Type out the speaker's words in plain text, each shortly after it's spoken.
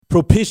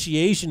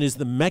propitiation is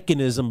the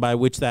mechanism by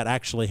which that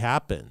actually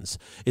happens.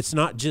 It's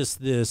not just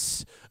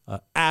this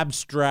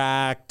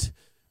abstract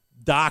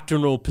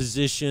doctrinal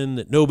position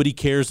that nobody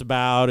cares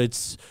about.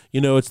 It's,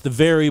 it's the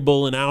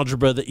variable in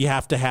algebra that you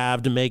have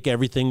to make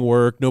everything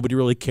work. Nobody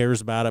really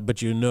cares about it,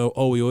 but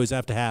we always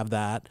have to have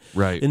that.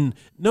 Right. And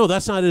no,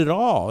 that's not it at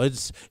all.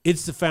 It's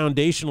the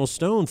foundational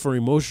stone for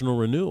emotional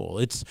renewal.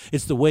 It's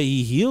the way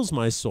he heals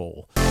my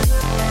soul.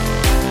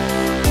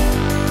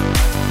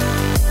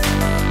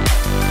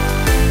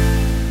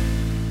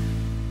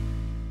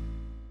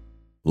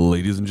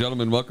 Ladies and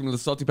gentlemen, welcome to the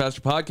Salty Pastor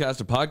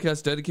Podcast, a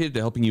podcast dedicated to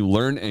helping you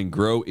learn and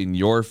grow in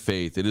your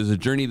faith. It is a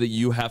journey that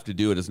you have to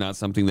do. It is not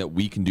something that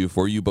we can do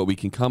for you, but we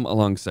can come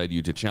alongside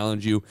you to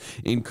challenge you,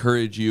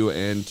 encourage you,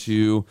 and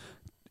to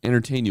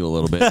entertain you a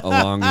little bit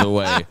along the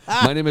way.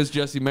 My name is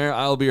Jesse Mayer.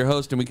 I'll be your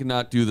host, and we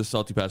cannot do the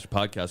Salty Pastor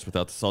Podcast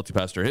without the Salty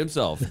Pastor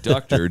himself,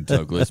 Dr.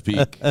 Douglas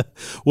Peak.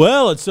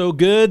 Well, it's so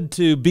good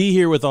to be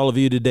here with all of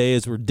you today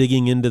as we're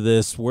digging into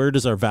this. Where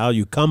does our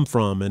value come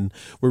from? And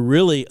we're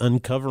really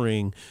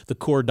uncovering the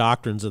core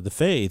doctrines of the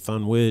faith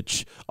on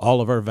which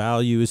all of our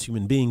value as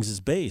human beings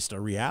is based.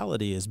 Our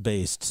reality is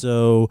based.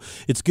 So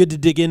it's good to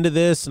dig into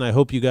this, and I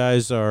hope you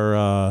guys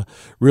are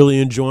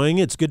really enjoying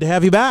it. It's good to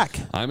have you back.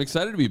 I'm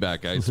excited to be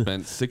back. I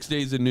spent 6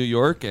 days in New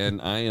York,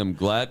 and I am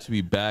glad to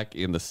be back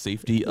in the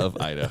safety of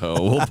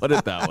Idaho. We'll put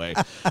it that way.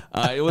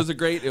 It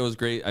was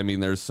great. I mean,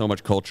 there's so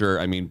much culture.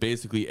 I mean,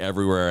 basically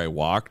everywhere I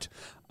walked,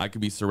 I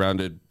could be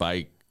surrounded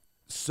by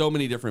so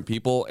many different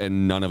people,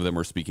 and none of them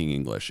were speaking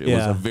English. It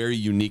was a very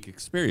unique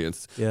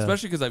experience,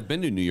 especially because I've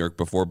been to New York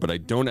before, but I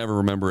don't ever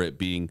remember it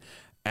being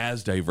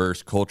as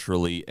diverse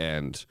culturally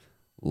and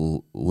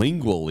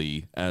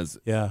lingually as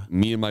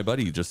me and my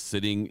buddy just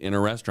sitting in a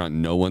restaurant,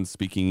 no one's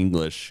speaking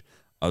English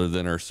other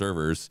than our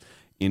servers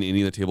in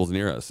any of the tables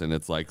near us. And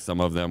it's like some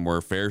of them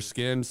were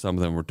fair-skinned, some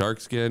of them were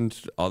dark-skinned,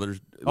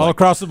 others... All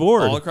across the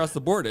board. All across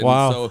the board. And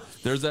wow. So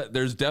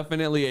there's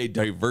definitely a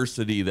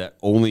diversity that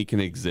only can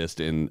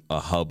exist in a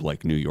hub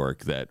like New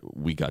York that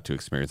we got to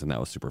experience, and that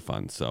was super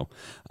fun. So,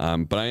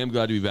 but I am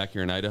glad to be back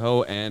here in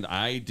Idaho, and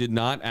I did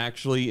not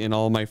actually, in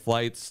all my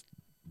flights,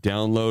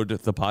 download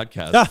the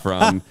podcast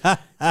from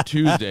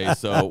Tuesday.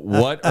 So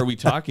what are we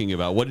talking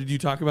about? What did you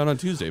talk about on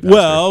Tuesday, Pastor?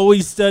 Well,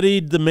 we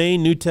studied the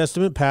main New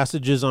Testament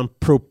passages on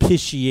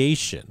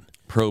propitiation.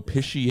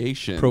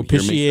 Propitiation.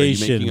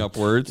 Propitiation. Are you making up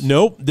words?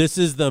 Nope. This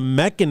is the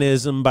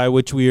mechanism by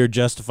which we are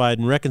justified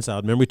and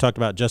reconciled. Remember, we talked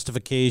about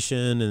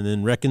justification and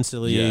then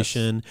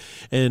reconciliation,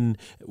 and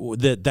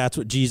that's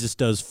what Jesus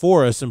does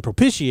for us. And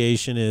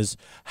propitiation is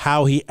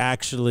how he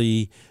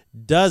actually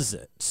does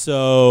it.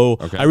 So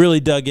I really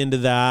dug into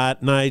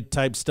that, and I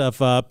typed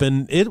stuff up,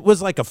 and it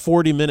was like a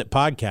 40-minute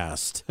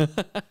podcast.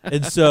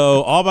 And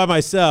so all by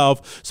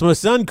myself. So my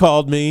son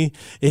called me,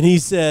 and he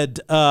said,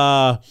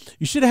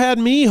 you should have had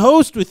me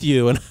host with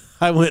you. And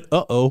I went,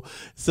 uh-oh.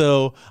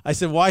 So I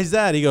said, why is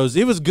that? He goes,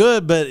 it was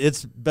good, but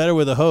it's better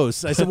with a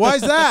host. I said, why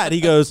is that?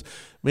 He goes,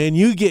 man,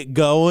 you get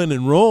going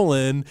and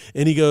rolling.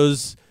 And he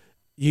goes,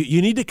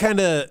 you need to kind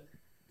of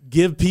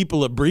give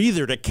people a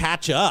breather to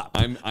catch up.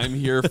 I'm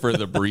here for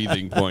the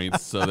breathing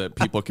points so that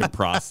people can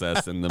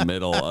process in the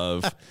middle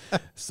of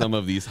some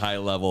of these high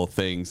level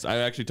things. I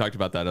actually talked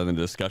about that on the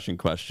discussion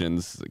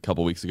questions a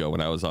couple weeks ago when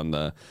I was on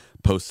the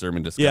post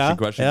sermon discussion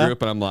question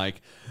group, and I'm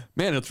like,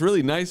 man, it's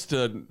really nice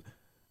to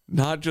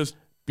not just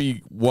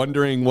be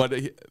wondering what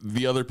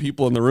the other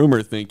people in the room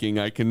are thinking.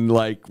 I can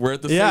we're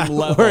at the same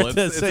level.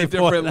 It's a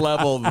different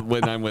level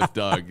when I'm with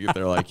Doug.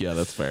 They're like, yeah,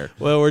 that's fair.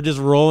 Well, we're just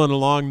rolling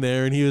along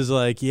there, and he was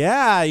like,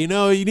 yeah, you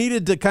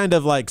needed to kind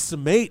of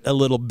summate a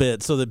little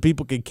bit so that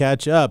people could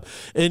catch up.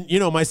 And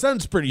my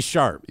son's pretty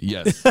sharp.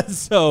 Yes.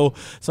 so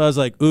I was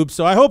like, oops.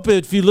 So I hope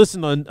if you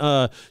listened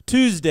on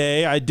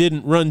Tuesday, I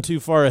didn't run too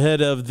far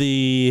ahead of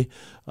the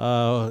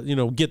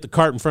get the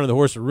cart in front of the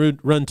horse or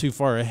run too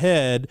far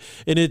ahead.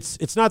 And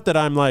it's not that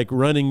I'm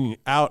running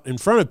out in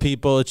front of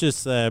people. It's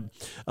just that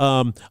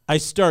I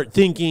start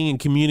thinking and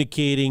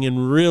communicating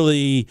in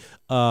really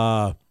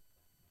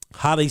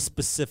highly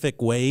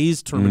specific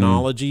ways,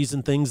 terminologies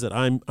and things that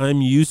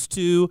I'm used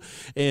to.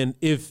 And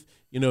if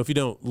you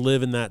don't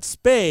live in that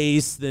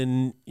space,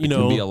 then, it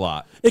can be a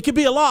lot. It could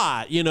be a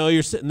lot.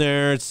 You're sitting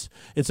there.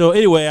 And so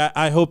anyway,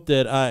 I hope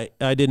that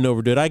I didn't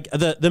overdo it.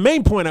 The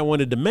main point I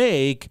wanted to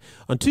make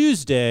on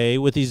Tuesday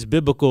with these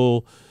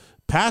biblical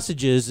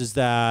passages is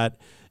that,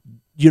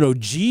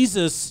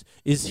 Jesus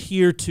is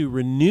here to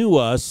renew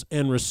us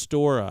and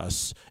restore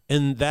us.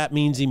 And that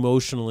means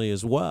emotionally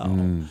as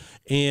well.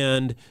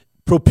 And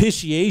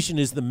propitiation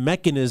is the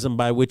mechanism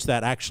by which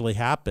that actually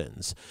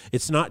happens.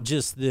 It's not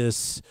just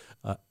this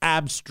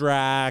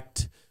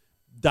abstract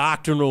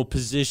doctrinal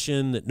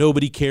position that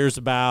nobody cares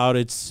about.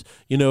 It's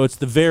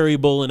the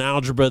variable in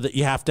algebra that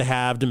you have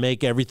to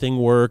make everything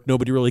work.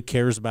 Nobody really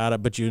cares about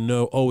it, but we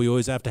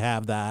always have to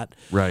have that.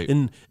 Right.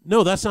 And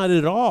no, that's not it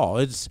at all.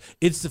 It's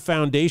the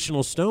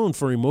foundational stone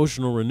for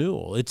emotional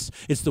renewal. It's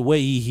the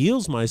way he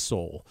heals my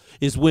soul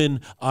is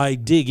when I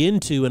dig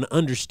into and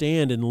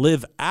understand and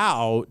live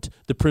out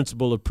the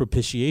principle of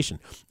propitiation.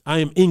 I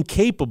am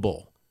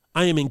incapable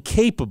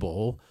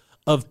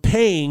of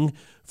paying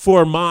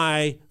for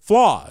my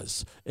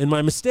flaws and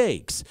my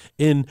mistakes.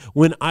 And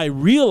when I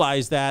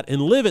realize that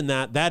and live in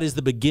that, that is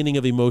the beginning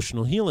of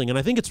emotional healing. And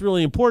I think it's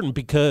really important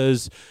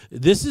because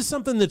this is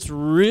something that's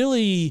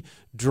really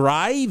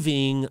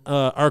driving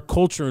our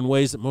culture in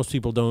ways that most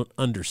people don't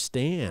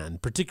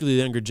understand, particularly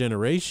the younger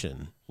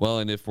generation. Well,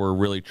 and if we're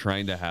really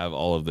trying to have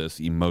all of this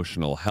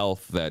emotional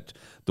health that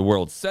the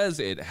world says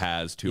it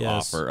has to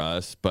offer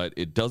us, but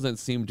it doesn't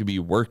seem to be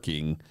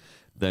working,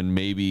 then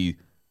maybe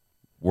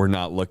we're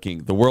not looking,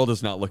 the world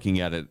is not looking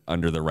at it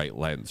under the right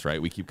lens,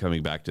 right? We keep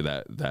coming back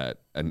to that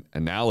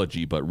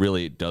analogy, but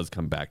really it does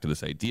come back to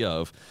this idea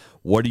of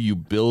what are you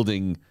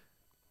building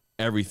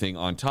everything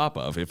on top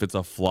of? If it's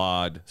a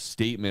flawed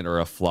statement or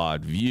a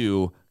flawed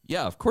view,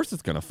 yeah, of course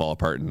it's going to fall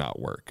apart and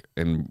not work.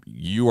 And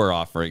you are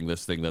offering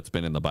this thing that's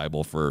been in the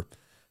Bible for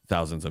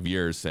thousands of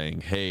years saying,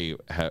 hey,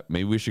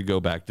 maybe we should go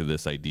back to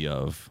this idea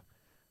of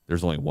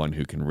there's only one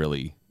who can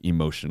really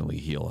emotionally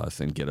heal us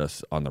and get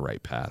us on the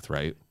right path,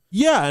 right?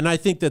 Yeah, and I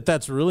think that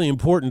that's really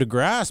important to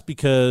grasp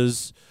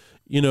because,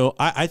 you know,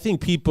 I think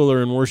people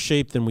are in worse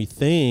shape than we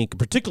think,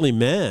 particularly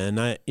men.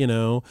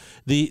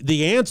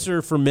 The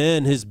answer for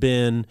men has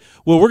been,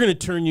 well, we're going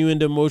to turn you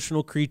into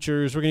emotional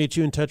creatures. We're going to get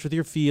you in touch with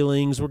your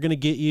feelings. We're going to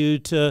get you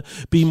to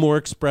be more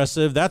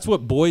expressive. That's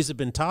what boys have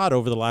been taught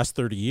over the last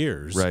 30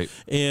 years. Right.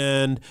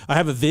 And I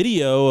have a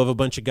video of a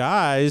bunch of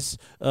guys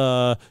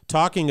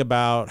talking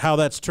about how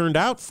that's turned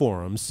out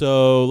for them.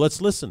 So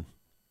let's listen.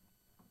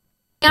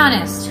 Be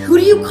honest, who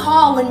do you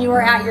call when you are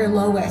at your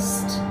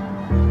lowest?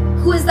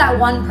 Who is that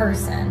one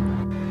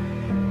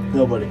person?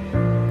 Nobody.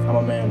 I'm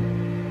a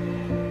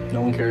man.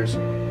 No one cares.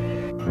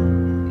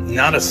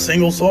 Not a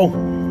single soul.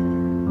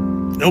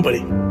 Nobody.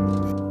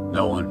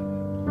 No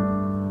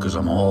one. Because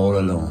I'm all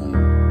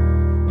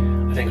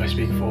alone. I think I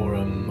speak for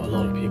a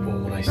lot of people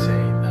when I say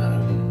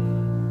that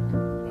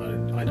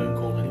I don't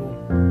call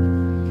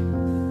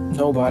anyone.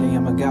 Nobody.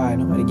 I'm a guy.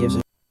 Nobody gives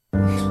a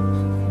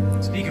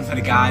Speaking for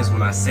the guys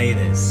when I say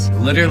this,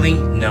 literally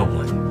no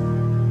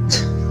one.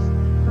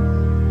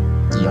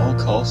 Do y'all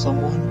call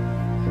someone?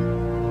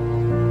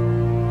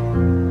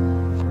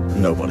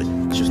 Nobody.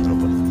 It's just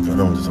nobody.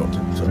 No one to talk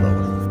to, so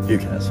nobody. Who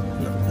cares?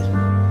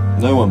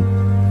 Nobody. No one.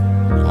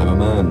 I'm a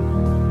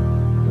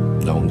man.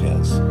 No one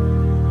cares.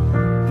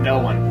 No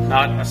one.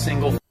 Not a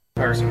single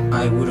person.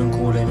 I wouldn't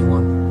call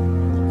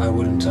anyone. I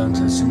wouldn't turn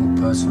to a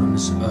single person on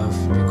this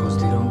earth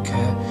because they don't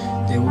care.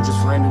 They will just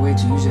find a way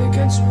to use it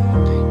against me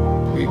one day.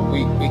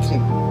 We can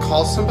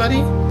call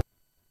somebody?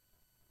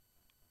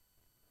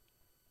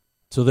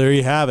 So there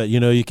you have it. You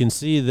know, you can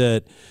see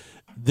that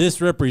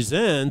this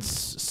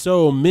represents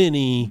so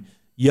many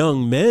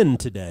young men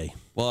today.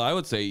 Well, I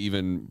would say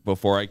even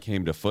before I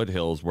came to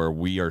Foothills, where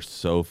we are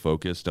so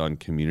focused on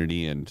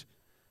community and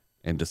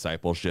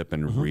discipleship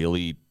and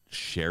really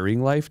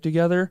sharing life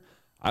together,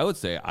 I would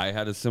say I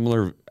had a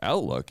similar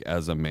outlook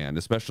as a man,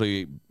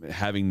 especially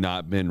having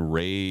not been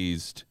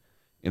raised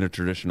in a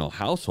traditional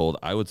household.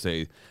 I would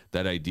say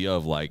that idea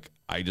of like,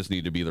 I just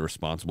need to be the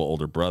responsible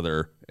older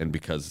brother, and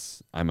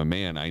because I'm a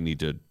man, I need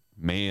to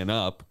man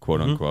up,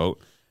 quote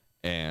unquote,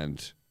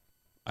 and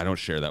I don't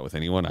share that with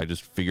anyone. I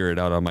just figure it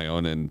out on my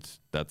own, and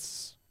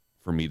that's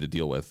for me to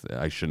deal with.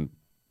 I shouldn't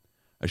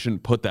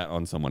put that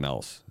on someone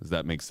else. Does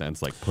that make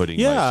sense? Like putting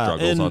my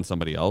struggles on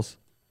somebody else?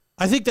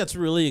 I think that's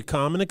really a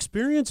common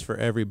experience for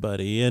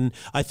everybody. And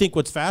I think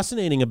what's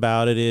fascinating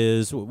about it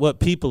is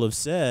what people have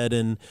said.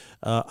 And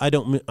I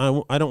don't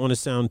want to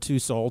sound too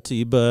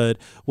salty, but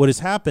what has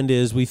happened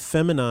is we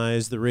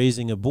feminize the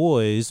raising of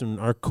boys, and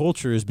our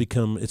culture has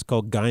become, it's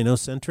called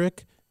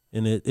gynocentric.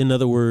 And in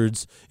other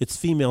words, it's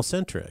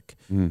female-centric.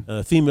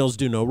 Females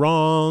do no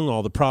wrong.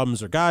 All the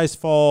problems are guys'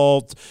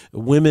 fault.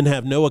 Women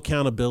have no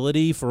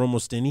accountability for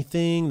almost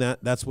anything.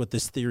 That's what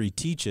this theory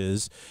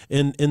teaches.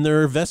 And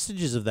there are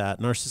vestiges of that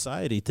in our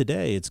society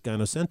today. It's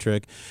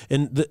gynocentric.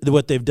 And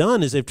what they've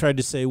done is they've tried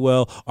to say,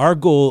 well, our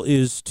goal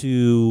is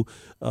to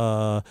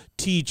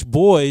teach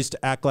boys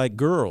to act like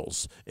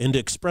girls and to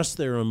express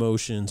their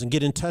emotions and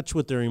get in touch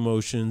with their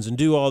emotions and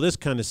do all this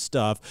kind of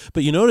stuff.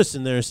 But you notice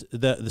in there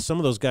that some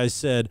of those guys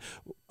said,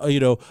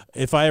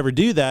 if I ever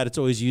do that, it's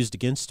always used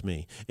against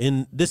me.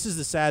 And this is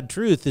the sad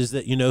truth, is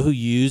that, who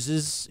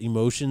uses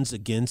emotions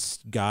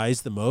against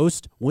guys the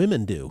most?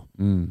 Women do.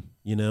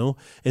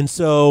 And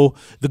so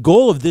the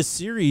goal of this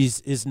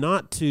series is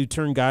not to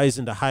turn guys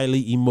into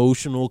highly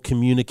emotional,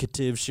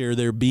 communicative, share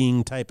their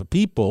being type of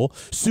people,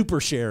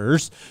 super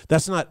sharers.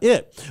 That's not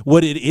it.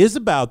 What it is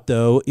about,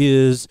 though,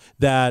 is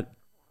that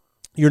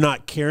you're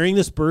not carrying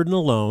this burden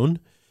alone.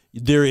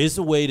 There is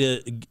a way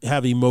to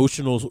have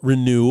emotional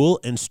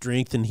renewal and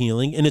strength and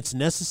healing, and it's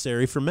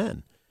necessary for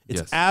men.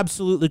 It's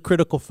absolutely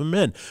critical for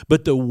men.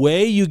 But the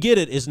way you get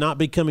it is not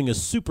becoming a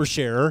super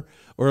sharer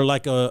or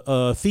like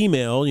a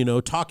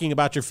female, talking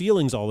about your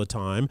feelings all the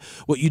time.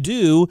 What you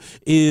do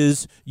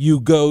is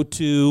you go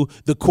to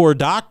the core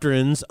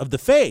doctrines of the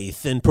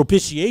faith, and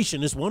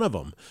propitiation is one of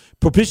them.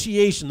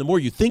 Propitiation, the more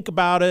you think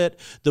about it,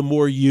 the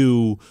more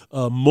you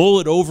mull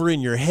it over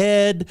in your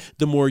head,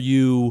 the more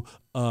you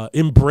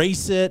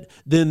embrace it,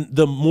 then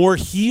the more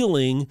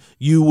healing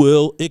you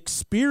will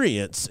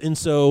experience. And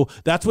so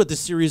that's what this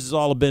series has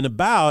all been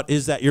about,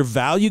 is that your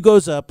value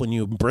goes up when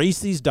you embrace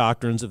these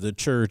doctrines of the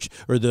church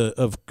or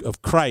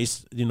of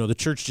Christ. You know, the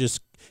church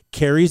just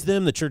carries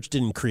them. The church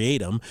didn't create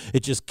them.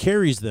 It just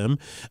carries them.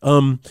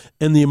 And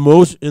the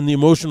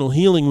emotional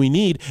healing we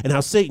need, and how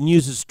Satan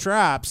uses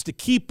traps to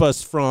keep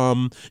us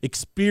from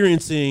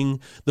experiencing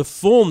the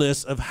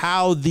fullness of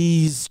how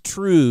these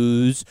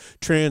truths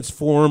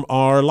transform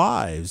our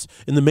lives.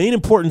 And the main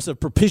importance of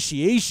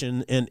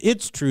propitiation and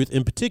its truth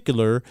in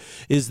particular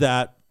is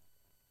that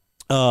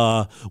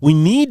we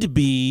need to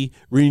be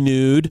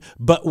renewed,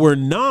 but we're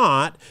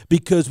not,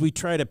 because we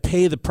try to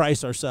pay the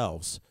price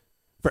ourselves.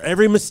 For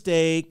every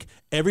mistake,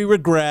 every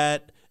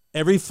regret,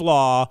 every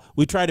flaw,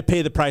 we try to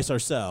pay the price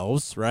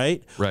ourselves,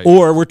 right? Right.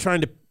 Or we're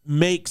trying to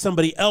make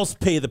somebody else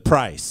pay the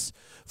price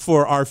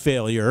for our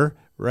failure,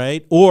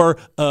 right? Or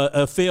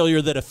a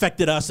failure that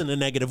affected us in a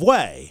negative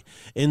way.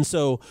 And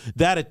so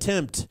that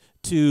attempt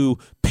to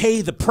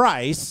pay the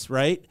price,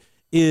 right,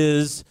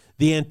 is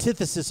the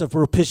antithesis of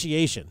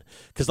propitiation.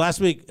 Because last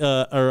week,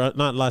 or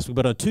not last week,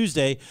 but on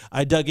Tuesday,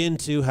 I dug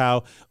into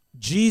how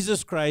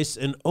Jesus Christ,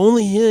 and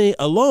only He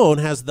alone,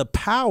 has the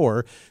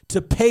power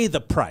to pay the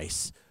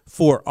price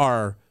for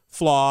our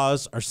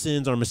flaws, our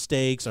sins, our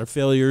mistakes, our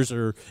failures,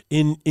 or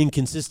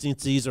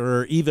inconsistencies,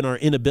 or even our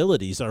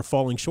inabilities, our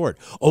falling short.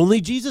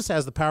 Only Jesus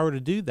has the power to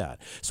do that.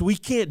 So we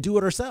can't do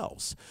it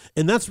ourselves.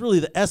 And that's really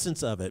the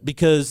essence of it,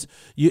 because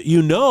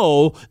you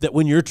know that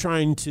when you're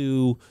trying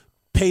to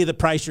pay the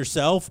price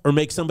yourself or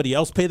make somebody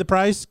else pay the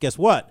price, guess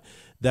what?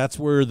 That's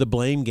where the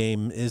blame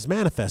game is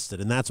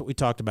manifested, and that's what we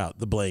talked about,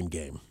 the blame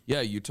game.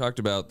 Yeah, you talked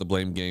about the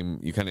blame game.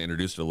 You kind of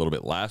introduced it a little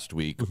bit last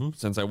week.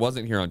 Since I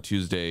wasn't here on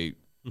Tuesday,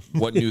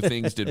 what new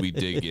things did we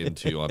dig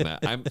into on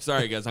that? I'm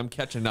sorry, guys. I'm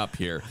catching up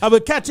here. I'm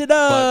catching up.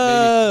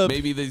 But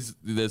maybe this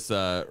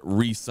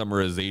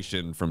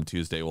re-summarization from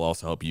Tuesday will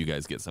also help you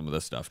guys get some of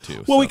this stuff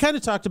too. Well, we kind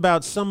of talked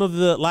about some of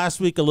the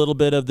last week, a little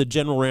bit of the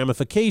general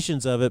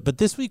ramifications of it. But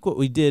this week, what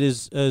we did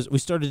is we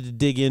started to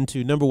dig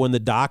into, number one, the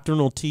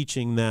doctrinal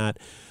teaching that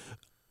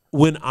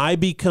when I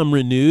become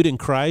renewed in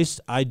Christ,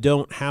 I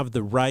don't have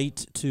the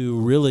right to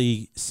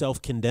really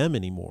self-condemn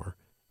anymore.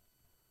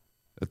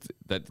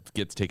 That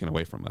gets taken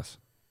away from us,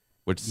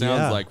 which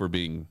sounds like we're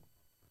being,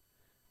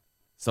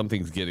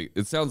 something's getting,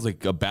 it sounds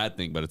like a bad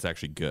thing, but it's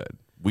actually good.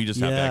 We just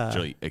have to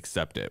actually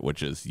accept it,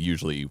 which is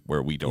usually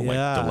where we don't like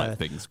to let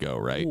things go,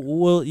 right?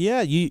 Well,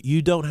 yeah,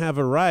 you don't have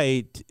a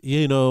right.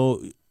 You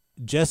know,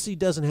 Jesse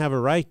doesn't have a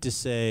right to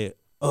say,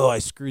 oh, I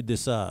screwed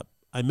this up.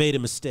 I made a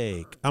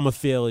mistake. I'm a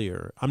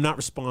failure. I'm not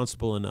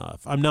responsible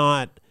enough.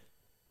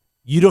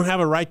 You don't have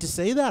a right to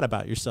say that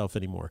about yourself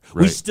anymore.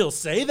 Right. We still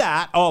say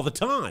that all the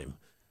time,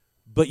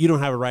 but you don't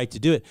have a right to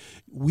do it.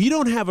 We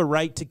don't have a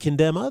right to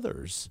condemn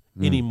others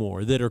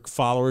anymore that are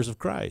followers of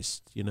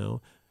Christ, you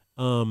know.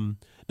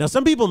 Now,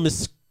 some people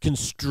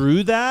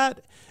misconstrue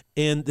that,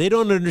 and they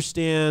don't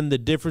understand the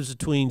difference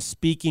between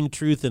speaking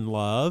truth in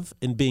love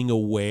and being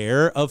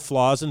aware of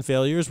flaws and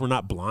failures. We're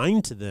not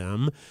blind to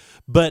them,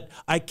 but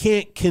I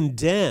can't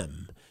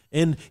condemn.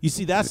 And you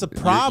see, that's the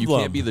problem. You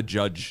can't be the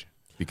judge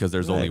because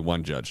there's only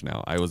one judge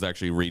now. I was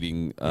actually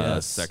reading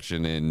a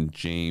section in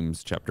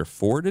James chapter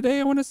 4 today,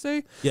 I want to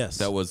say. Yes.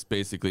 That was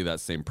basically that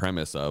same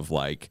premise of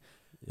like,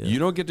 you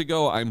don't get to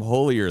go, I'm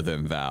holier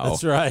than thou.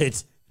 That's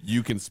right.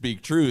 You can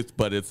speak truth,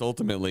 but it's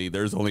ultimately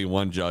there's only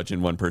one judge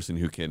and one person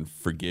who can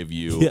forgive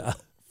you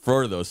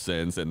for those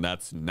sins, and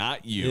that's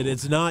not you.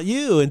 It's not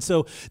you. And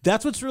so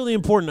that's what's really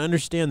important to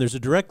understand. There's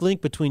a direct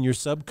link between your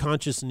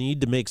subconscious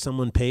need to make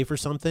someone pay for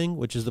something,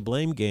 which is the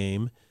blame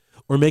game,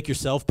 or make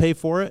yourself pay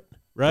for it,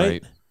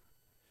 right?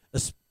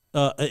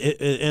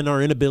 And our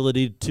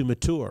inability to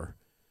mature.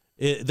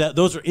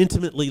 Those are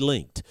intimately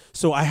linked.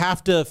 So I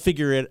have to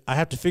figure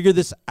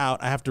this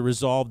out. I have to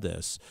resolve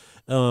this.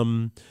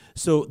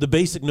 So the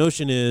basic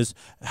notion is,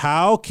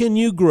 how can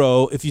you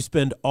grow if you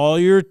spend all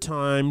your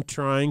time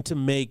trying to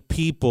make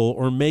people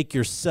or make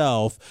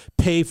yourself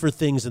pay for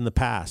things in the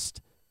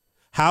past?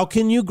 How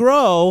can you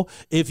grow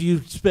if you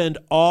spend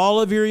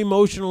all of your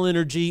emotional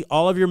energy,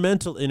 all of your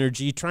mental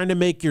energy trying to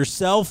make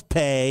yourself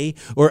pay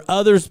or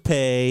others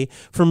pay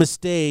for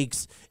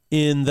mistakes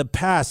in the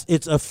past?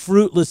 It's a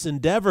fruitless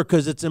endeavor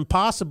because it's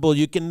impossible.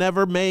 You can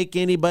never make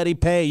anybody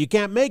pay. You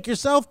can't make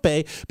yourself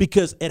pay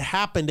because it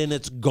happened and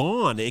it's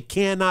gone. It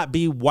cannot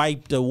be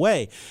wiped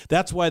away.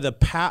 That's why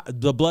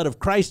the blood of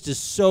Christ is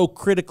so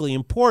critically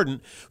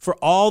important for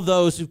all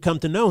those who've come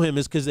to know him,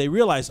 is because they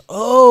realize,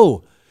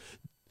 oh,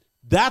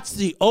 that's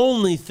the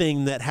only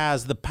thing that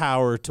has the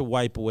power to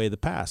wipe away the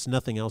past.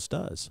 Nothing else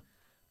does.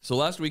 So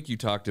last week you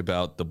talked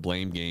about the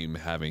blame game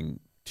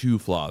having two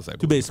flaws, I believe,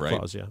 two basic right?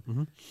 flaws,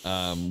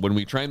 yeah. When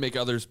we try and make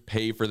others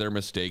pay for their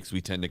mistakes, we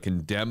tend to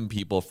condemn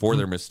people for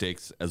their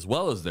mistakes as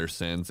well as their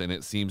sins, and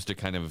it seems to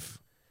kind of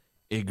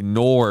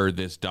ignore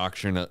this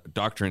doctrine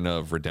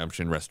of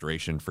redemption,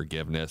 restoration,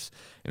 forgiveness,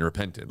 and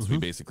repentance. We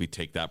basically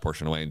take that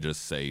portion away and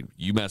just say,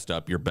 you messed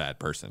up, you're a bad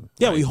person.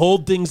 Yeah, right? we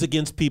hold things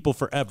against people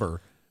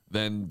forever.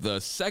 Then the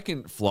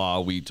second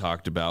flaw we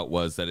talked about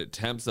was that it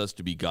tempts us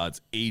to be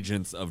God's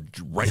agents of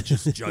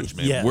righteous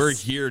judgment. Yes. We're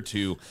here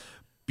to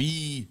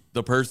be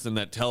the person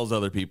that tells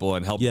other people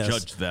and help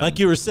judge them. Like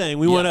you were saying,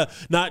 we want to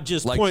not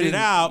just point it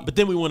out, but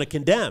then we want to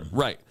condemn.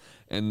 Right.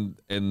 And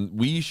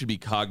we should be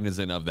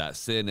cognizant of that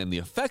sin and the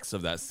effects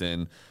of that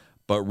sin,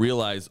 but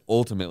realize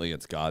ultimately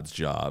it's God's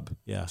job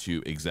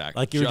to exact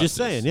like you were just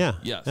saying, Yes.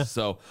 Yeah.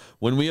 So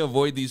when we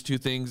avoid these two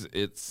things,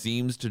 it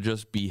seems to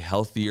just be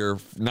healthier,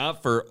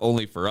 not for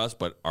only for us,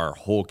 but our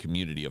whole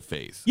community of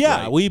faith.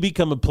 Yeah, right? we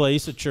become a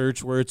place, a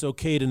church, where it's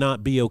okay to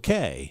not be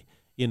okay.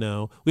 You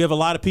know, we have a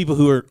lot of people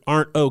who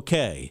aren't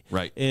okay.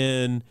 Right.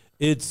 And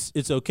it's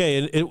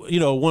okay. And,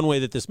 one way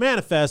that this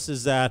manifests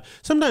is that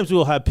sometimes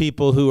we'll have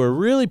people who are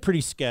really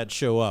pretty sketch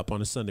show up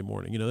on a Sunday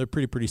morning. They're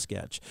pretty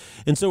sketch.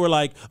 And so we're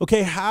like,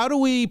 okay, how do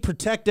we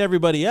protect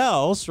everybody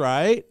else,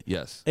 right?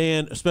 Yes.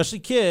 And especially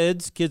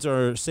kids.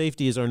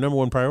 Safety is our number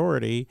one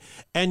priority.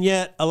 And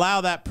yet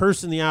allow that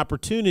person the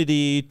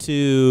opportunity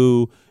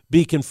to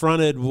be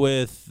confronted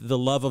with the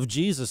love of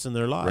Jesus in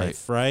their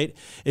life, right?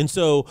 And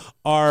so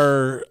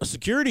our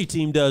security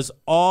team does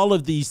all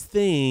of these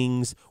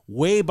things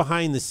way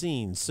behind the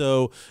scenes.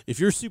 So if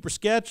you're super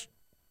sketch,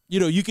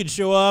 you can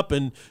show up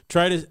and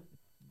try to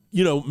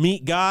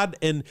meet God,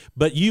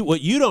 but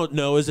what you don't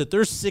know is that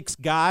there's 6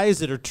 guys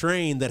that are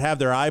trained that have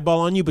their eyeball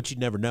on you, but you'd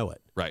never know it.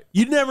 Right.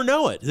 You'd never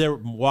know it. They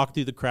walk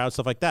through the crowd,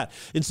 stuff like that.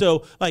 And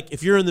so, like,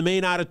 if you're in the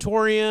main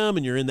auditorium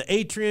and you're in the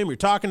atrium, you're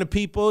talking to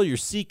people, you're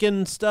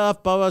seeking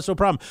stuff, blah, blah, it's no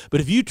problem.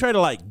 But if you try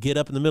to, get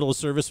up in the middle of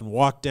service and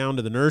walk down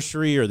to the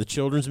nursery or the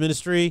children's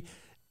ministry,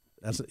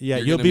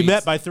 you'll be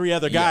met by 3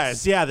 other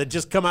guys, that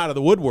just come out of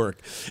the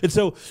woodwork. And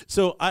so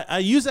I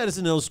use that as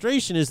an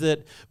illustration, is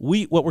that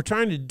what we're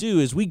trying to do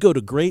is we go to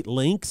great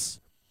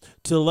lengths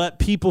to let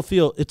people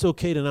feel it's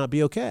okay to not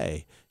be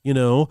okay.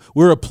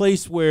 We're a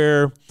place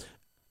where,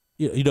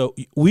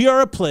 we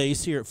are a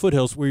place here at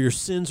Foothills where your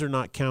sins are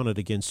not counted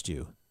against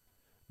you,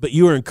 but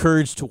you are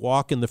encouraged to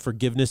walk in the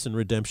forgiveness and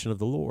redemption of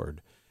the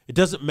Lord. It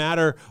doesn't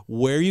matter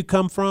where you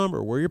come from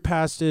or where your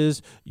past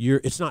is.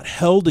 It's not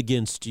held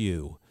against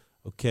you.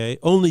 Okay,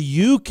 only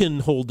you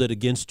can hold it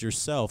against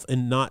yourself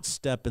and not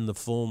step in the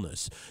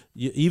fullness.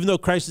 Even though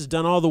Christ has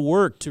done all the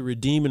work to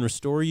redeem and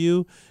restore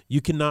you, you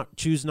cannot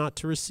choose not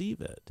to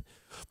receive it.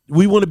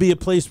 We want to be a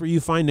place where you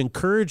find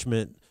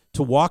encouragement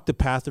to walk the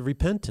path of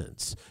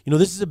repentance.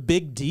 This is a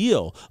big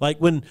deal. Like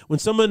when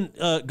someone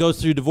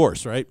goes through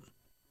divorce, right?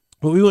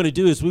 What we want to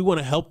do is we want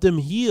to help them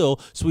heal,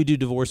 so we do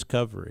divorce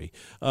recovery.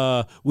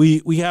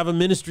 We have a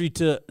ministry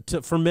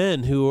for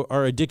men who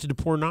are addicted to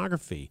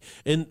pornography.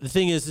 And the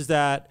thing is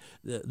that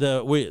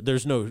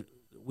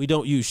we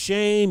don't use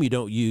shame, you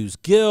don't use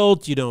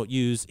guilt, you don't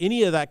use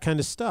any of that kind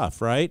of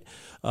stuff, right?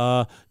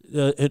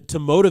 To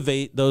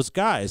motivate those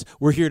guys.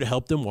 We're here to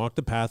help them walk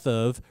the path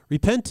of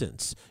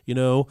repentance.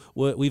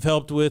 We've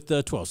helped with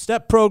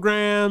 12-step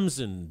programs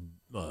and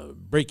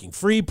breaking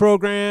free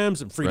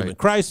programs and freedom in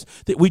Christ.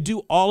 That we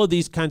do all of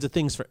these kinds of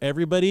things for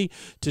everybody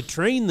to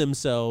train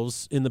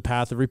themselves in the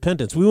path of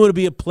repentance. We want to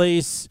be a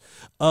place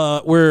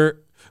where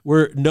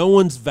no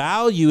one's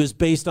value is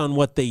based on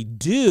what they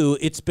do.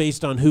 It's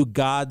based on who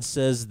God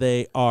says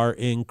they are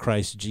in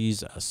Christ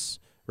Jesus,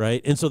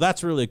 right? And so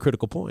that's really a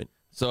critical point.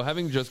 So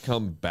having just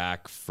come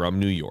back from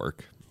New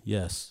York,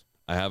 yes,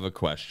 I have a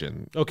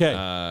question. Okay.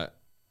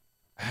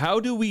 How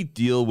do we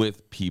deal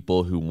with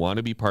people who want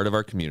to be part of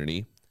our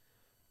community,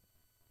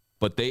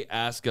 but they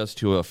ask us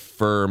to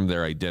affirm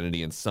their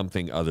identity in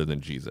something other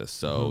than Jesus?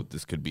 So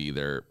this could be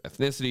their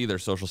ethnicity, their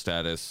social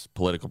status,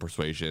 political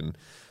persuasion,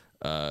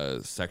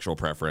 sexual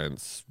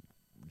preference,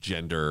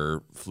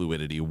 gender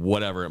fluidity,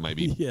 whatever it might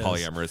be,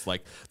 polyamorous.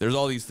 Like, there's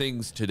all these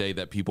things today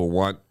that people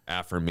want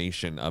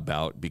affirmation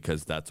about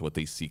because that's what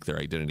they seek their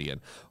identity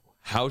in.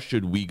 How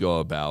should we go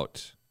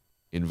about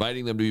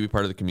inviting them to be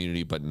part of the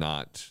community, but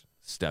not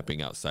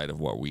stepping outside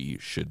of what we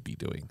should be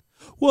doing?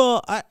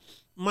 Well,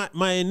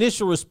 my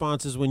initial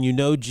response is, when you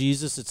know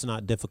Jesus, it's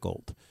not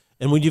difficult.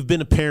 And when you've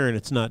been a parent,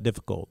 it's not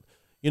difficult.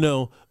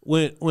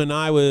 When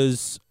I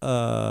was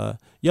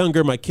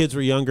younger, my kids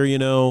were younger,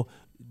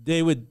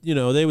 they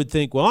would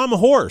think, well, I'm a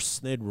horse.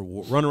 They'd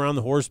run around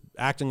the horse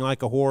acting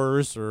like a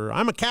horse, or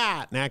I'm a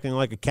cat and acting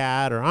like a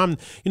cat, or I'm,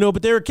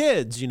 but they were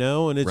kids,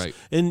 and it's,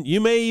 and you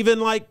may even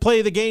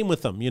play the game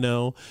with them,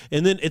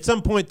 and then at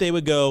some point they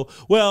would go,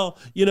 well,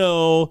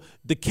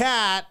 the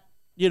cat,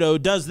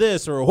 does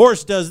this, or a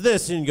horse does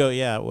this, and you go,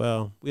 yeah,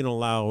 well, we don't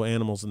allow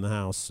animals in the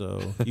house,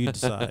 so you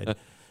decide.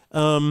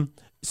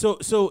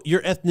 So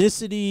your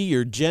ethnicity,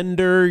 your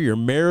gender, your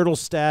marital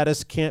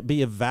status can't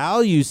be a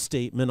value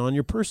statement on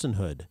your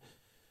personhood.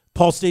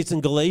 Paul states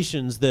in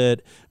Galatians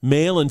that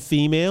male and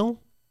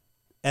female,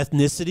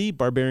 ethnicity,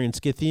 barbarian,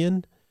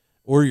 Scythian,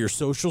 or your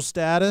social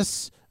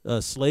status,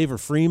 slave or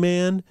free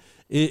man,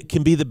 it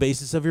can be the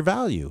basis of your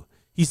value.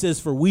 He says,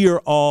 for we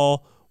are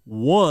all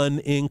one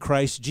in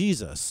Christ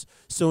Jesus.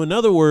 So in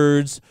other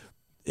words,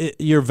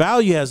 your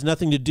value has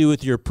nothing to do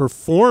with your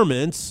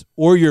performance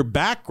or your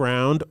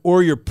background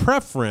or your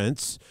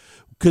preference.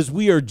 because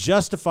we are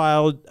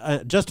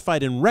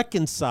justified and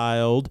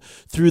reconciled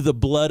through the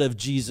blood of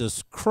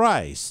Jesus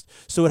Christ.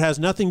 So it has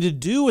nothing to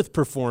do with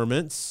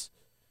performance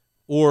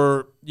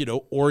or,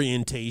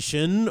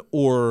 orientation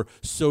or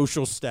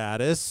social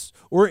status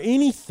or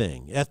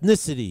anything,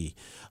 ethnicity.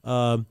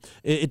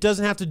 It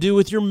doesn't have to do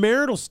with your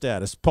marital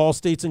status. Paul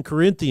states in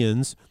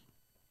Corinthians,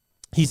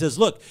 he says,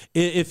 look,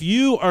 if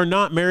you are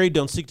not married,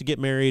 don't seek to get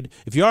married.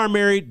 If you are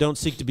married, don't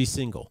seek to be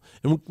single.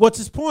 And what's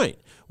his point?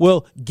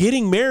 Well,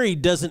 getting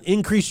married doesn't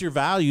increase your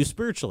value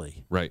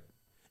spiritually. Right.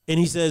 And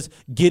he says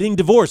getting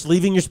divorced,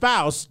 leaving your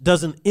spouse,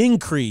 doesn't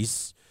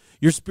increase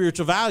your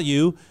spiritual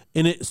value.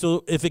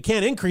 So if it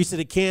can't increase it,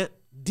 it can't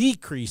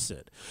decrease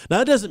it. Now,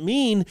 that doesn't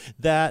mean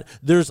that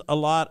there's a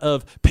lot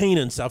of pain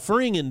and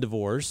suffering in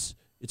divorce.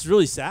 It's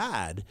really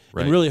sad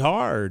and really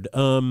hard.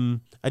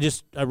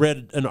 I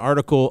read an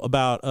article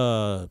about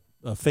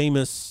a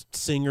famous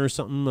singer or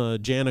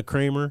something, Jana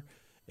Kramer,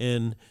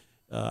 and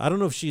I don't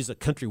know if she's a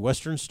country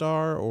western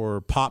star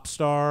or pop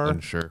star.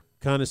 Unsure.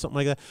 Kind of something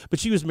like that. But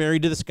she was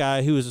married to this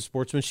guy who was a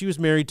sportsman. She was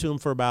married to him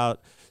for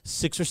about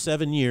 6 or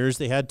 7 years.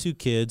 They had 2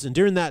 kids. And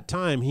during that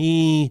time,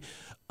 he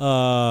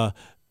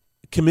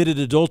committed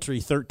adultery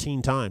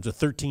 13 times with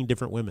 13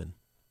 different women.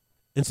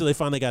 And so they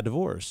finally got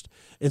divorced.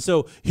 And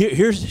so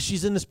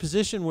she's in this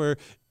position where,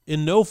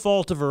 in no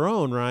fault of her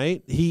own,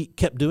 right, he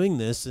kept doing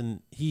this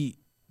and he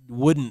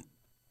wouldn't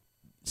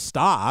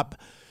stop.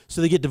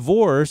 So they get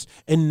divorced.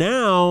 And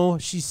now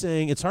she's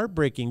saying it's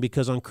heartbreaking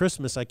because on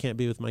Christmas I can't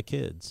be with my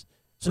kids.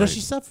 So now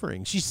she's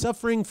suffering. She's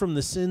suffering from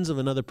the sins of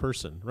another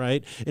person,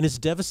 right? And it's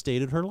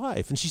devastated her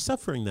life, and she's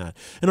suffering that.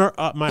 And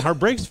my heart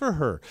breaks for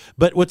her.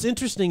 But what's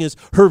interesting is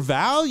her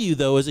value,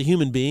 though, as a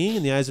human being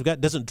in the eyes of God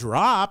doesn't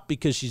drop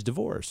because she's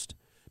divorced.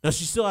 Now,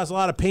 she still has a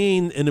lot of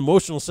pain and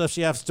emotional stuff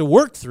she has to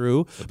work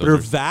through, but her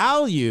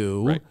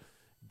value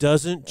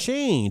doesn't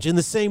change. In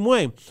the same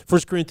way,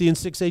 1 Corinthians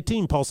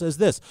 6:18, Paul says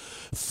this,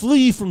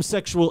 flee from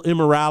sexual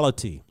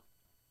immorality.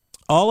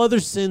 All other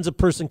sins a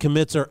person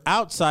commits are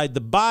outside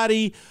the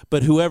body,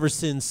 but whoever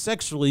sins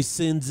sexually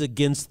sins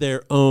against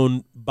their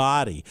own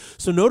body.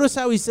 So notice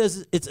how he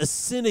says it's a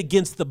sin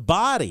against the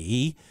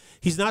body.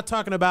 He's not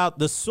talking about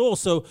the soul.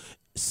 So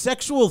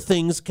sexual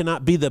things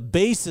cannot be the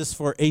basis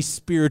for a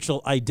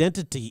spiritual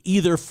identity,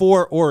 either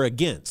for or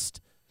against.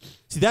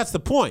 See, that's the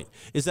point,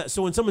 is that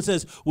so when someone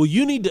says, well,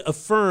 you need to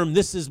affirm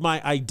this is my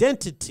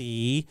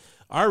identity,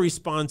 our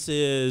response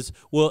is,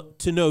 well,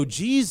 to know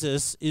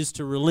Jesus is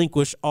to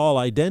relinquish all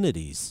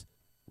identities.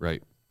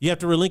 Right. You have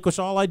to relinquish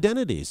all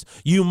identities.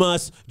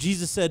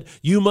 Jesus said,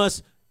 you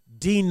must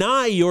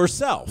deny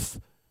yourself.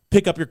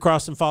 Pick up your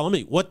cross and follow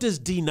me. What does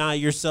deny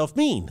yourself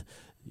mean?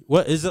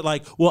 What is it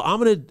like? Well, I'm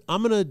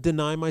gonna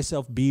deny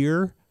myself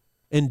beer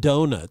and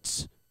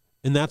donuts,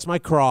 and that's my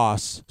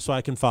cross, so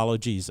I can follow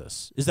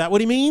Jesus. Is that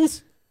what he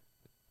means?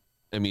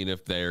 I mean,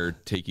 if they're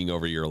taking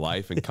over your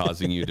life and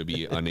causing you to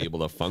be unable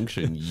to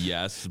function,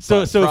 yes.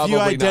 So if you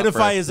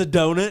identify as a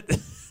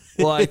donut.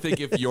 Well, I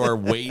think if your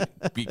weight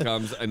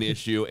becomes an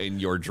issue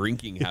and your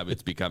drinking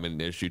habits become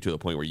an issue to the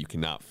point where you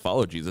cannot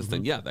follow Jesus,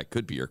 then yeah, that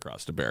could be your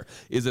cross to bear.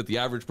 Is it the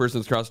average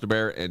person's cross to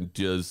bear? And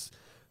does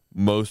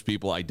most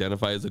people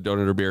identify as a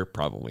donut or beer?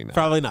 Probably not.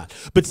 Probably not.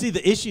 But see,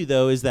 the issue,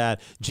 though, is that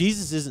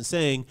Jesus isn't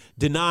saying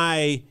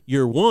deny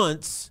your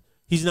wants.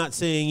 He's not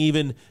saying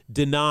even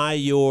deny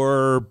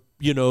your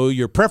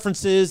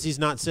preferences. He's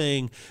not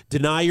saying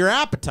deny your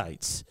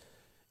appetites.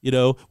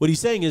 What he's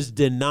saying is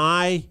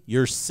deny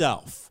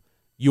yourself,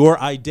 your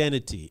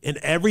identity, and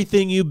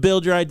everything you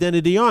build your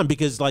identity on.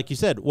 Because like you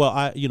said,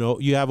 well,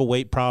 you have a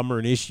weight problem or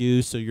an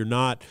issue, so you're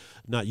not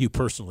you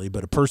personally,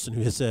 but a person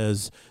who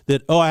says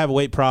that, oh, I have a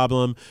weight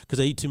problem because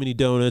I eat too many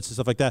donuts and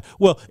stuff like that.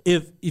 Well,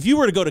 if you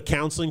were to go to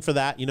counseling for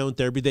that, in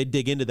therapy, they'd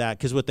dig into that,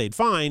 because what they'd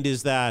find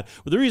is that,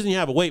 well, the reason you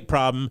have a weight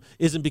problem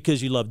isn't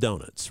because you love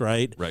donuts,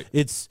 right? Right.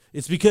 It's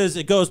because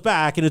it goes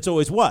back, and it's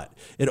always what?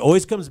 It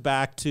always comes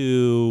back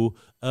to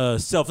a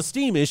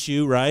self-esteem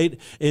issue, right?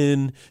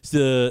 And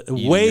the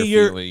way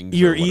you're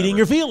eating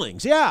your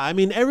feelings. Yeah, I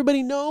mean,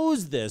 everybody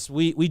knows this.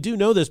 We do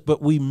know this,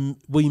 but we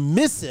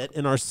miss it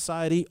in our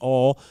society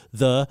all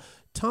the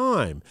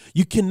time.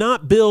 You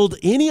cannot build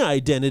any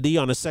identity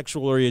on a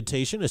sexual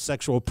orientation, a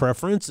sexual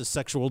preference, a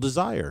sexual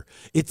desire.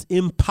 It's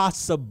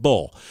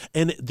impossible.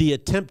 And the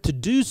attempt to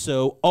do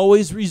so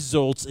always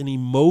results in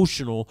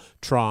emotional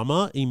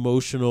trauma,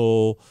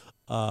 emotional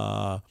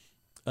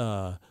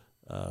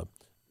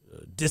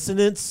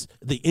dissonance,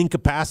 the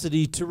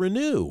incapacity to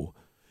renew.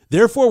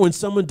 Therefore, when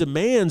someone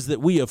demands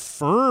that we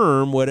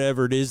affirm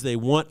whatever it is they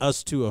want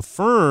us to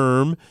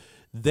affirm,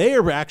 they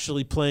are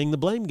actually playing the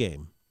blame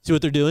game. See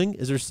what they're doing?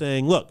 Is they're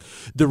saying, look,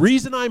 the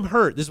reason I'm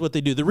hurt, this is what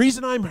they do. The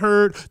reason I'm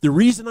hurt, the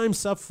reason I'm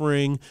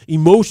suffering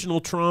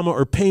emotional trauma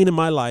or pain in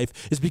my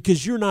life is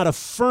because you're not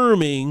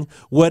affirming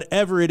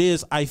whatever it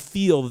is I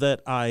feel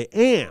that I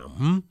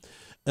am.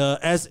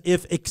 As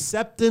if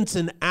acceptance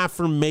and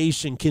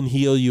affirmation can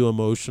heal you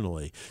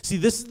emotionally. See,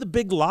 this is the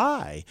big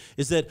lie,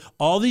 is that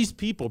all these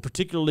people,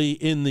 particularly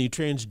in the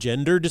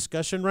transgender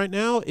discussion right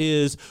now,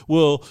 is,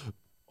 well,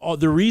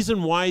 the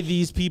reason why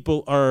these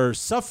people are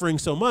suffering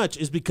so much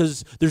is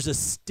because there's a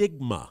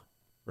stigma,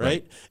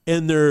 right?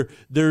 And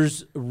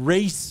there's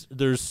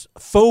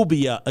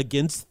phobia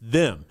against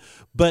them.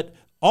 But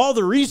all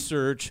the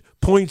research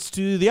points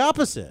to the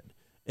opposite.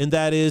 And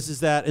that is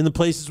that in the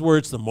places where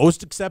it's the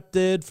most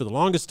accepted for the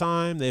longest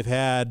time, they've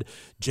had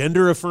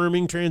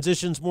gender-affirming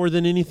transitions more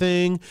than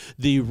anything.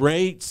 The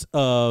rates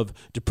of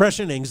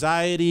depression,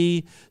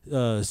 anxiety,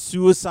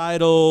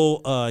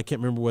 suicidal, I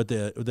can't remember what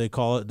they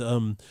call it,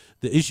 the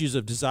issues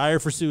of desire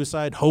for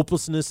suicide,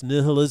 hopelessness,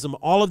 nihilism,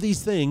 all of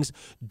these things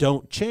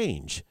don't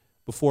change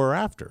before or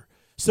after.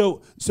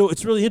 So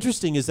it's really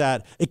interesting is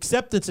that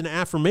acceptance and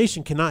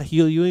affirmation cannot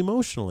heal you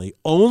emotionally.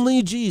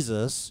 Only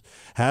Jesus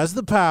has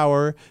the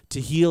power to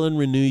heal and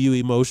renew you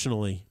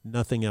emotionally.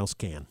 Nothing else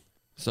can.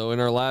 So in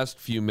our last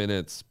few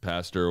minutes,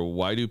 Pastor,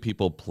 why do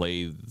people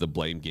play the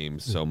blame game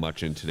so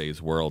much in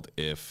today's world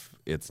if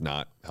it's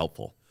not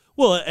helpful?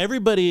 Well,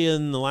 everybody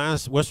in the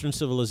last Western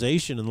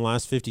civilization in the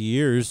last 50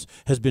 years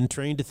has been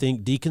trained to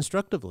think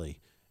deconstructively.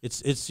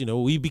 It's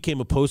we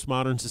became a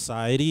postmodern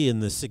society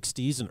in the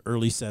 60s and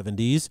early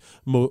 70s.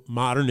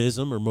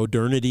 Modernism or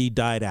modernity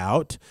died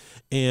out,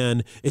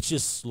 and it's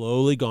just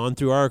slowly gone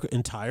through our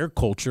entire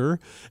culture.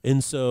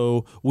 And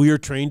so we are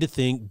trained to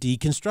think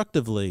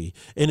deconstructively.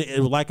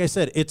 And like I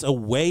said, it's a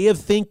way of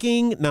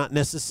thinking, not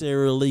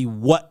necessarily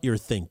what you're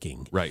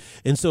thinking. Right.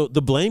 And so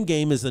the blame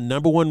game is the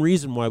number one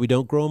reason why we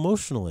don't grow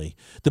emotionally.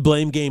 The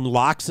blame game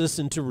locks us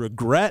into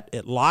regret.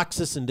 It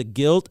locks us into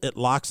guilt. It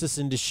locks us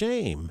into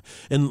shame.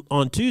 And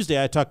on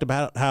Tuesday, I talked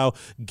about how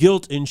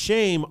guilt and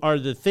shame are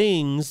the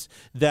things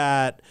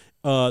that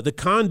the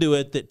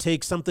conduit that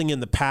takes something in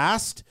the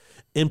past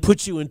and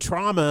puts you in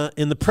trauma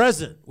in the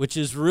present, which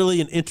is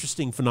really an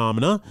interesting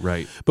phenomena.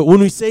 Right. But when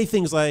we say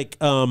things like,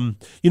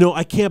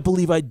 I can't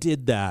believe I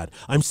did that.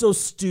 I'm so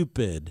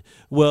stupid.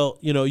 Well,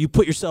 you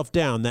put yourself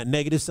down. That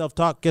negative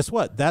self-talk, guess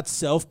what? That's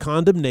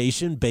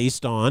self-condemnation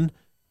based on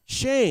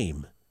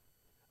shame.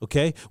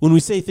 Okay? When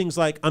we say things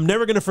like, I'm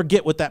never going to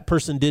forget what that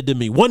person did to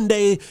me. One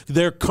day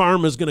their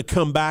karma is going to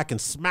come back and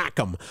smack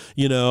them.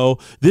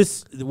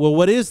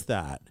 What is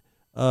that?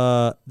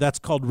 That's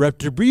called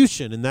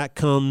retribution, and that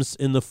comes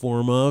in the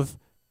form of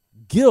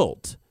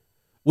guilt.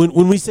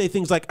 When we say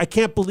things like, I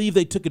can't believe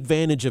they took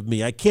advantage of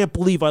me. I can't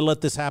believe I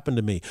let this happen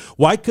to me.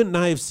 Why couldn't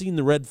I have seen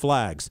the red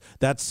flags?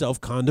 That's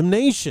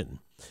self-condemnation.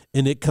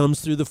 And it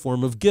comes through the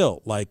form of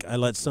guilt, like I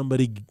let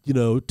somebody,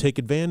 take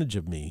advantage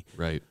of me.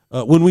 Right.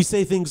 When we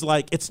say things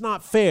like, it's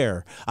not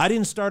fair, I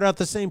didn't start out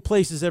the same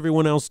place as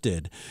everyone else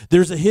did.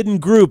 There's a hidden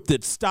group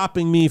that's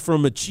stopping me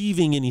from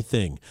achieving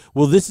anything.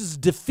 Well, this is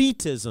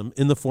defeatism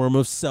in the form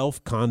of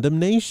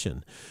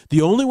self-condemnation.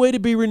 The only way to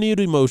be renewed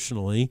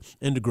emotionally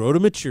and to grow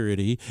to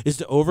maturity is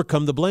to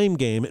overcome the blame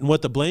game. And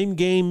what the blame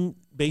game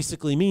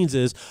basically means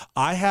is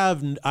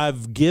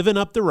I've given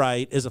up the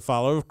right as a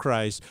follower of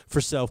Christ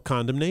for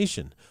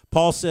self-condemnation.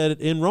 Paul said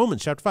in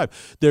Romans chapter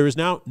 5, there is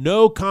now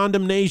no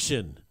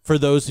condemnation for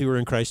those who are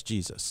in Christ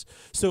Jesus.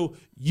 So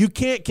you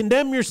can't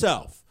condemn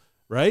yourself,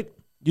 right?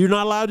 You're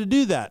not allowed to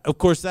do that. Of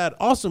course, that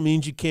also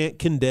means you can't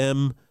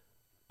condemn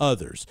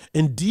others.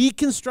 And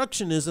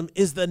deconstructionism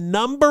is the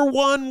number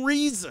one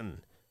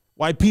reason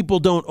why people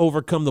don't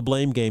overcome the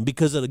blame game,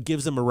 because it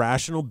gives them a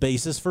rational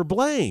basis for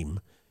blame.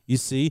 You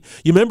see,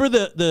 you remember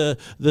the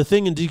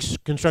thing in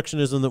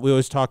deconstructionism that we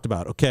always talked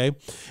about, okay?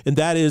 And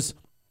that is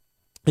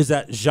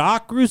that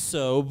Jacques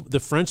Rousseau, the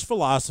French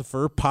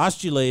philosopher,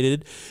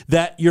 postulated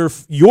that you're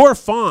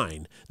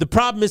fine. The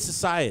problem is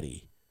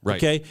society. Right.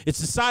 Okay? It's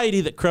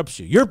society that corrupts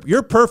you.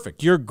 You're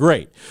perfect. You're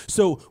great.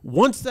 So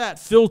once that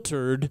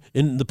filtered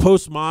in the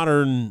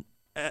postmodern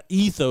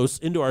ethos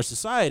into our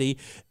society,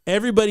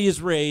 everybody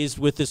is raised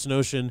with this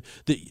notion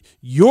that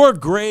you're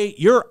great,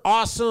 you're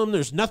awesome,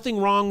 there's nothing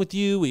wrong with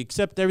you, we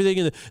accept everything.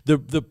 And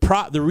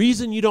the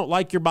reason you don't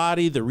like your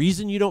body, the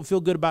reason you don't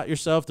feel good about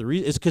yourself,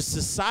 is because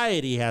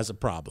society has a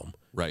problem.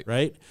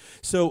 Right?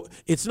 So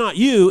it's not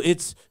you,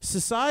 it's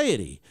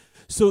society.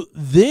 So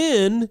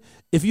then,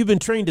 if you've been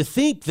trained to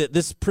think that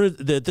this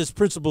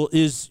principle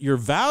is your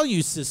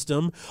value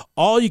system,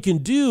 all you can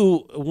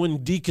do when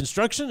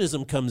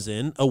deconstructionism comes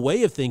in, a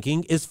way of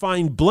thinking, is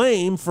find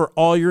blame for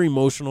all your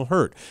emotional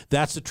hurt.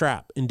 That's a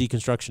trap in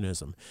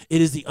deconstructionism. It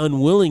is the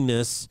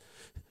unwillingness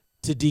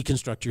to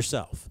deconstruct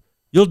yourself.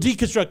 You'll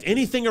deconstruct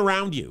anything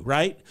around you,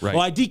 right?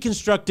 Well, I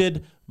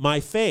deconstructed my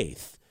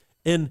faith.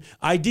 And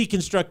I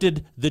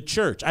deconstructed the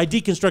church. I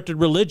deconstructed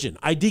religion.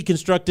 I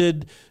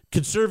deconstructed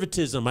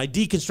conservatism. I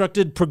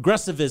deconstructed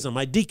progressivism.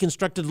 I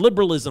deconstructed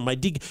liberalism.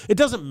 It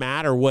doesn't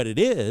matter what it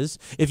is.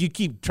 If you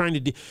keep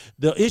trying to,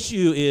 the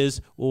issue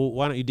is, well,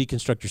 why don't you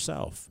deconstruct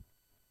yourself?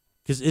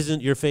 Because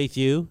isn't your faith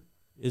you?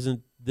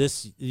 Isn't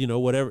this,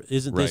 whatever?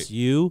 Isn't this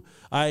you?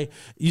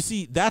 You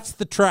see, that's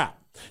the trap.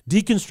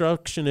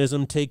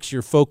 Deconstructionism takes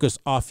your focus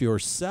off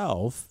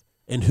yourself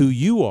and who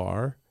you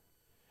are,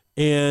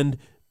 and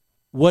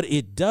what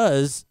it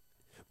does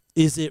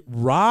is it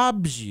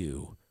robs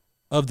you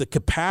of the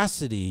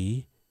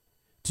capacity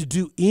to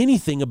do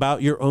anything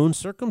about your own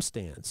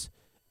circumstance.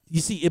 You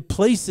see, it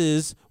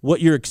places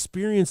what you're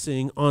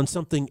experiencing on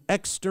something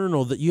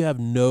external that you have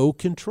no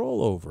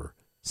control over,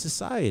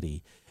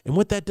 society. And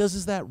what that does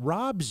is that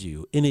robs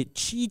you and it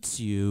cheats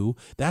you.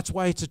 That's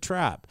why it's a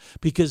trap,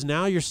 because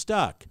now you're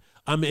stuck.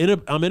 I'm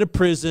in a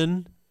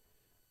prison.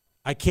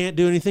 I can't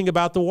do anything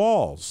about the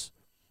walls.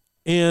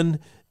 And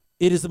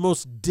it is the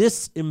most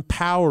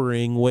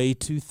disempowering way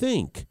to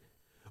think.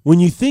 When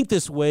you think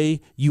this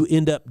way, you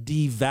end up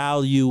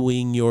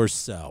devaluing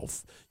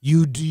yourself.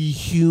 You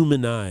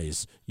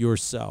dehumanize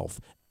yourself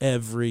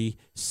every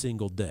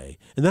single day.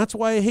 And that's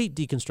why I hate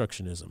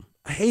deconstructionism.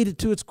 I hate it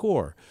to its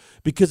core,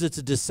 because it's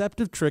a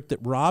deceptive trick that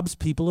robs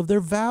people of their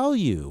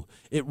value.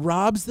 It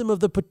robs them of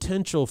the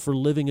potential for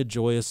living a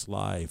joyous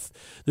life.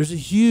 There's a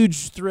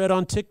huge thread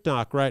on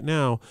TikTok right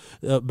now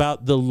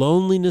about the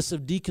loneliness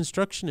of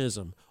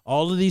deconstructionism.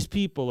 All of these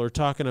people are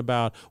talking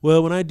about,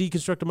 well, when I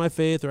deconstructed my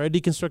faith, or I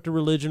deconstructed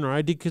religion, or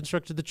I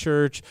deconstructed the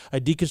church, I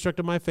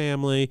deconstructed my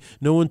family,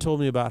 no one told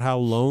me about how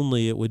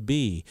lonely it would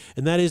be.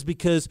 And that is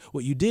because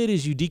what you did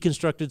is you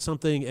deconstructed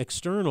something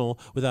external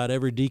without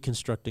ever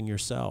deconstructing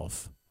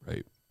yourself.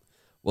 Right.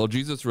 Well,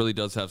 Jesus really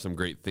does have some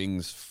great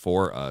things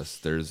for us.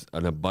 There's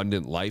an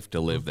abundant life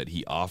to live that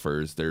he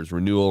offers. There's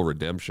renewal,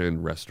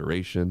 redemption,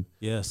 restoration.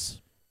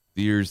 Yes.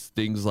 There's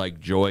things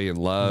like joy and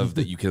love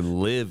that you can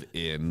live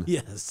in.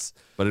 Yes.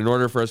 But in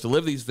order for us to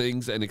live these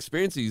things and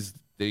experience these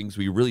things,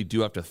 we really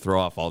do have to throw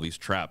off all these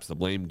traps, the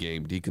blame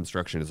game,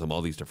 deconstructionism,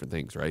 all these different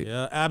things, right?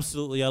 Yeah,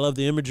 absolutely. I love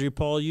the imagery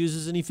Paul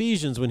uses in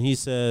Ephesians when he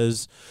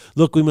says,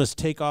 look, we must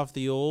take off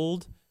the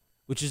old,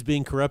 which is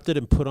being corrupted,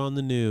 and put on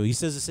the new. He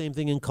says the same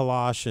thing in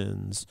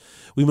Colossians.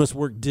 We must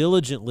work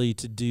diligently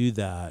to do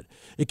that.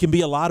 It can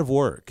be a lot of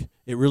work.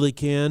 It really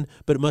can,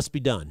 but it must be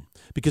done.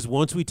 Because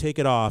once we take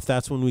it off,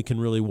 that's when we can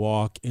really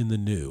walk in the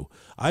new.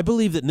 I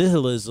believe that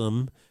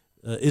nihilism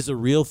is a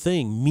real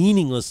thing.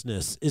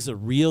 Meaninglessness is a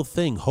real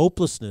thing.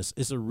 Hopelessness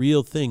is a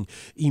real thing.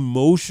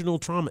 Emotional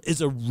trauma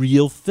is a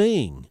real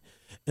thing.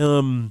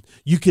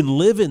 You can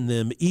live in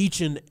them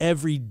each and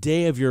every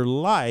day of your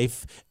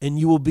life, and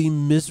you will be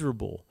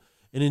miserable.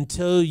 And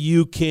until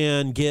you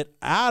can get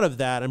out of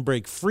that and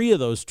break free of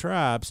those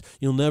traps,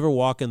 you'll never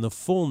walk in the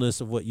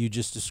fullness of what you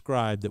just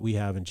described that we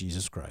have in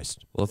Jesus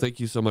Christ. Well, thank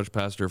you so much,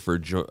 Pastor, for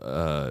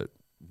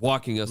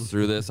walking us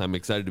through this. I'm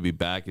excited to be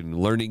back and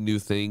learning new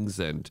things,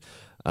 and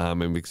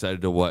I'm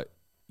excited to what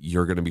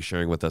you're going to be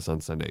sharing with us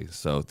on Sunday.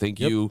 So thank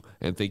you,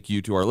 and thank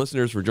you to our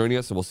listeners for joining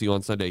us, and we'll see you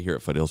on Sunday here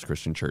at Foothills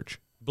Christian Church.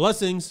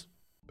 Blessings.